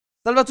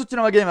Salve a tutti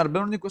nuova gamer,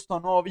 benvenuti in questo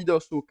nuovo video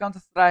su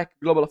Counter-Strike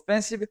Global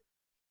Offensive.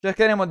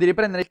 Cercheremo di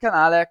riprendere il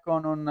canale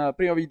con un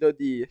primo video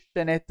di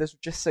scenette su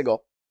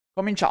CSGO.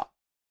 Cominciamo.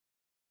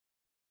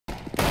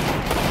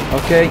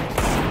 Ok.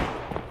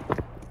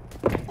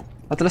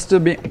 Atlas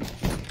 2B.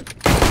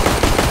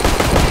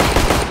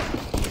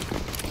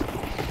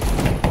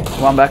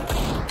 One back.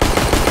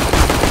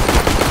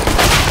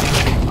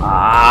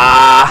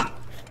 Ah!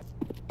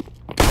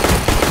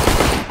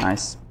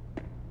 Nice.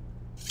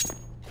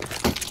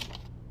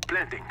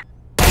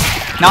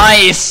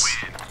 Nice!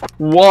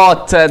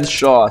 What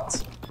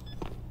headshot!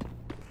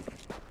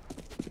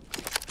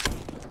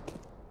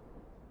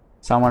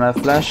 Someone have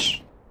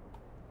flash?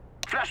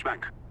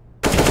 Flashback.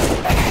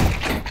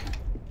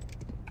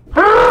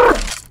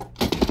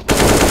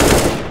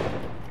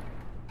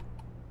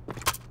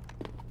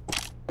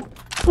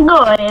 Go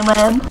away,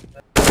 man.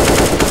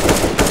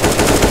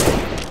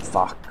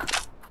 Fuck.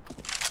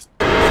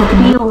 Fuck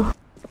you.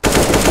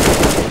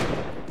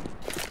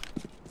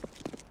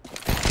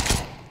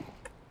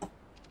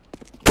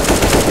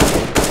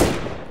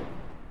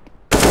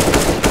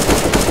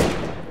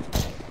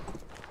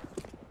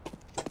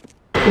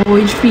 Oh,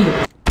 HP.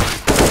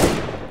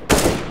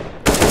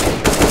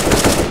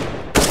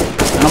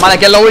 Meno male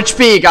che è low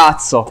HP,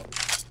 cazzo!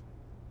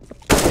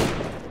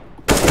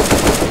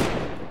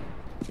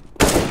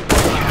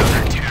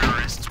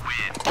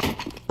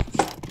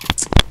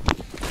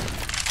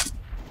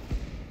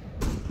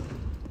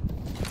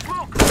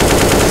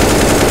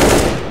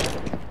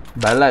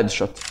 Bella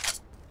headshot.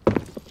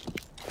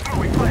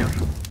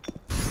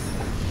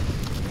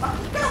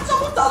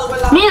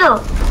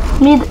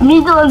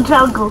 Middle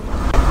jungle.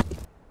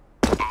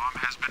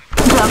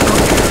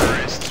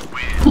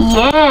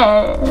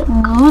 Yeah,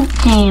 good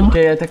team. Ok,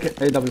 attack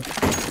AW.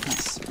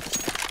 Nice.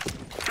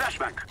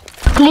 Flashback.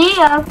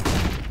 Clear.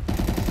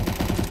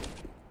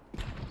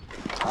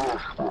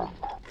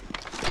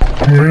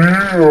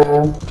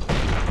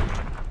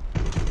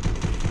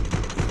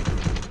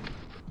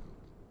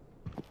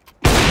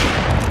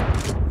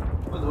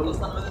 Dove lo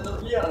stanno vedendo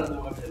clear?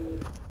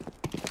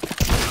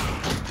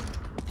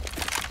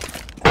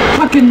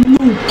 Fucking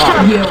noob.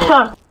 Yo.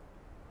 Short.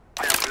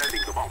 I am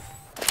planting the bomb.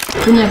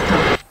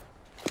 Connector.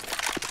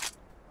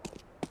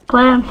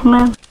 Plant,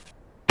 man.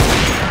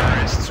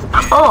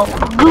 Oh,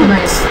 good.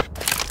 Nice.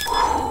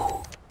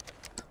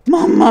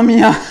 Mamma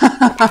mia!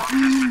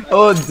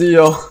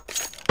 Oddio!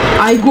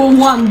 I go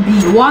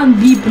 1B.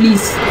 1B,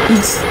 please.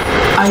 It's.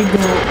 I go.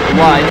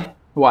 Why?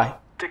 Why?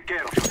 Take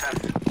care of yourself.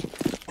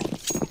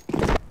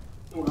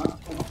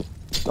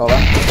 Dove?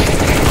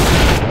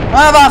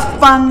 Ma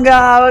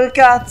vaffanga! Che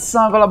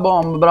cazzo! Con la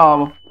bomba,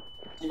 bravo!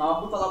 Sì, ma ha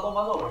buttato la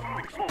bomba sopra.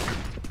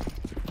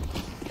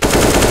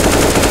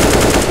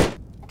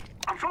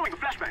 I'm throwing a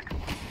flashback.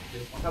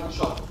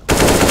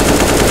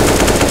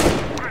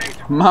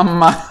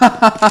 Mamma!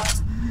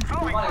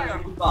 Throwing fire.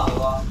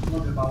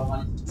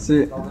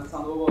 Sì.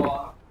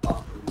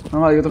 Non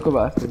male che tocco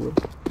aperto pure.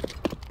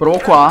 Provo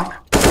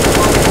qua.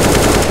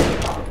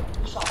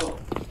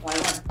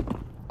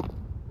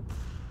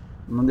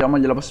 Non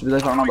diamogli la possibilità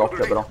di fare una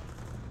doppia però.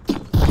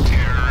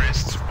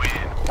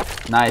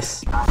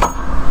 Nice.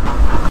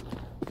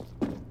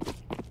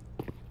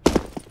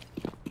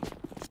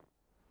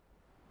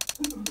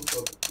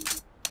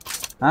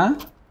 Eh?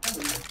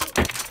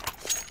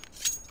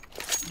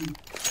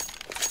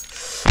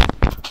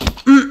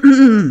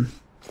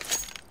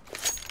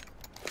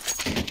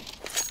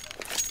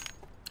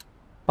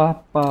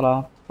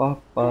 Papara, We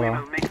papara.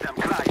 will make them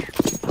cry.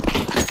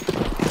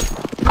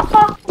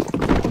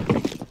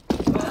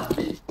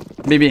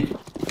 BB.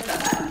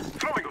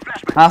 Throwing a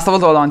flashback. Ah,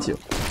 stavolta vado davanti io.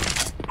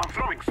 I'm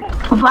throwing smoke.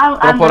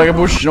 Troppo ora che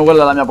pushino,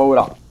 quella è la mia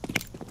paura.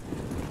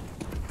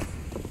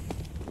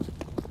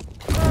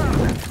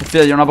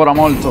 Fidati, è una paura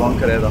molto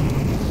concreta. I'm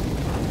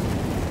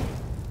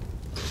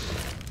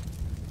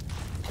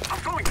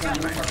throwing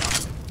flashback.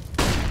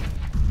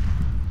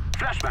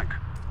 Flashback.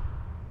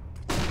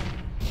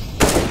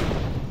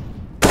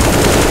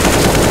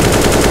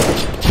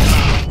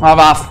 Ma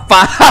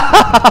vaffa.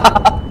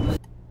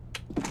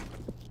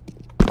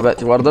 Vabbè,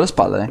 ti guardo le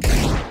spalle.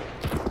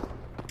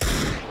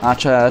 Ah,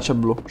 c'è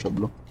blu, c'è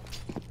blu.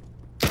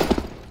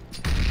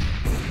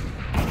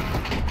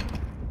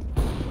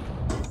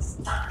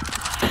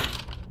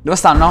 Dove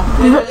stanno?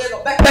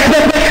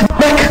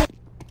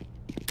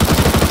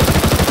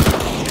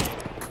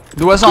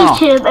 Due sono.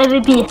 Kitchen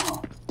MVP.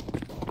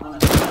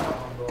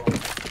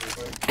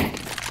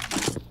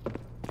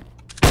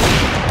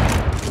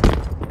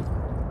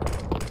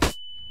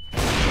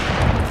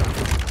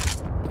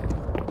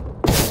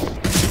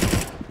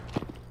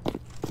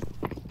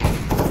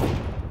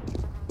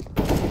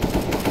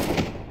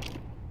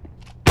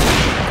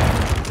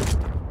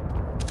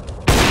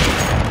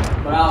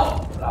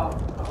 Bravo, bravo.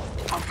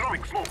 I'm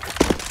throwing smoke.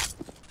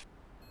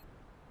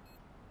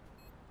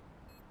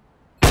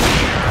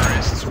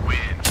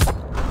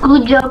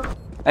 Good job.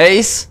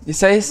 Ace?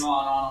 Is Ace?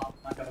 No,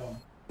 manca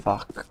uno.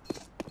 Fuck.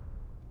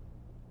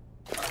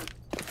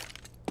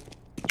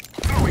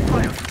 Throwing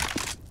fire.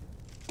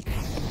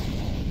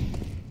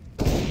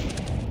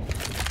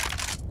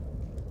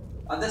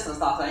 A destra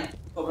sta, sai?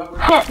 Sopra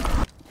quello. Sì.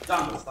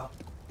 Jungle sta.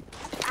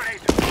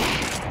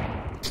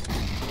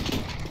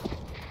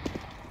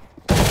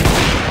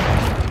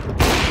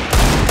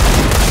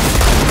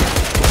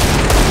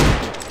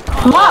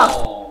 Wow.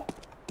 Oh.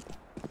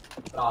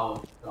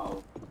 Bravo,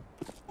 bravo.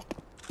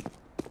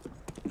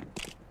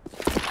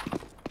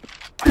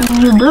 What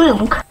are you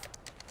doing?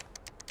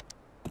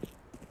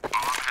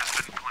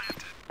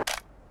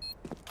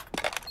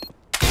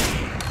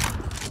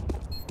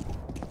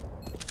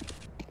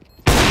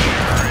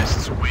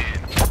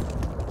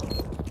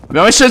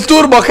 Abbiamo messo il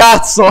turbo,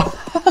 cazzo!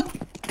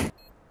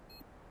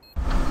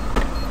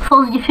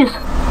 False diffuse.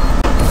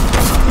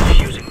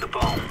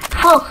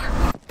 False.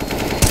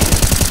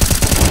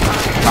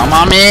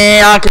 Mamma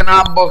mia, che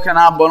nabbo,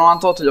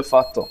 98 gli ho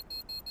fatto.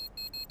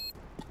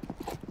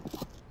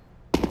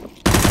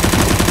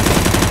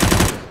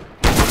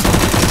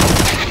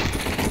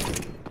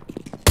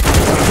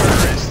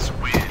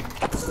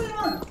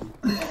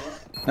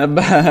 E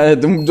beh,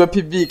 2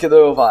 PV che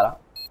dovevo fare.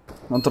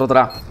 Contro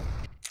 3.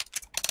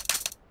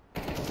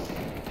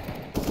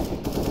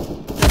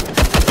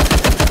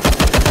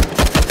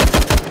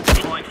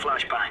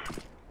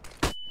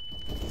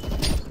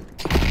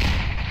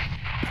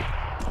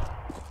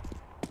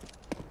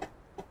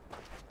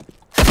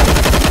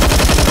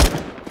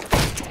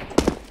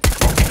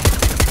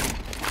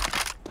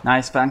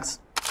 Nice, thanks.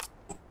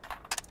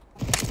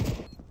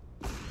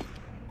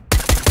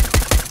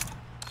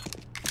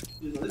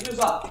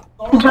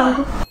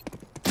 Jungle.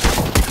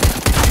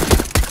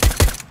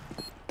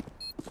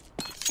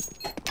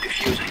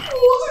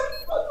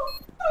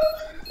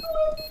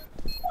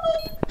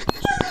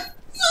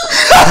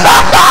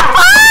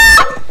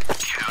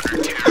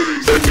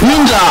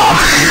 Ninja!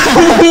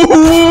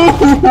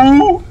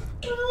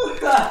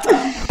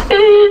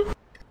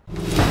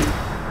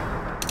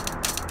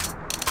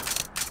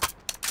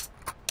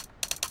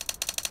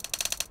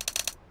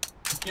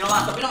 Più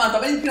 90,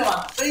 prendi il più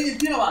 90, prendi il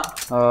più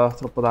 90.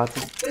 Troppo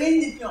tardi.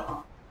 Prendi il più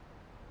 90.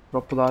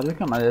 Troppo tardi,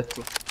 che mi hai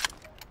detto?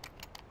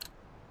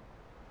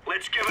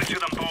 Let's give it to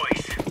them,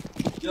 boys.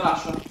 Io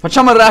lascio.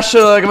 Facciamo il rush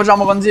che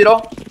facciamo con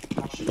Zero?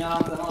 Lascio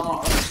 90,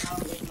 no,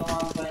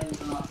 90 in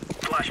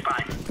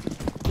Flashbang.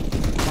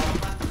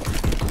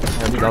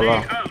 Vita là.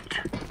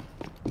 Out.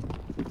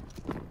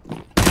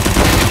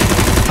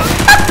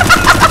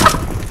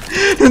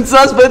 Non si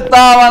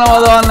aspettavano,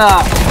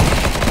 madonna.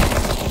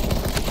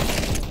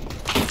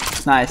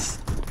 Nice.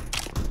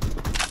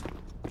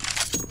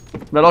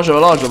 Veloce,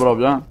 veloce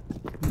proprio, eh.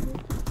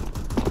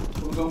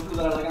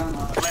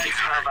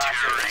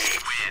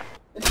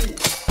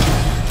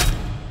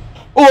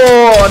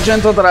 Oh,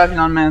 argento 3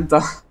 finalmente.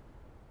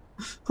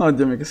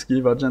 Oddio mio che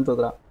schifo, argento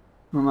 3.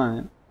 Mamma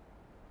mia.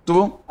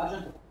 Tu?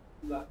 Argento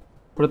 3.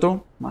 Pure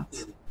tu?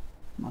 Mazza.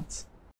 Mazza.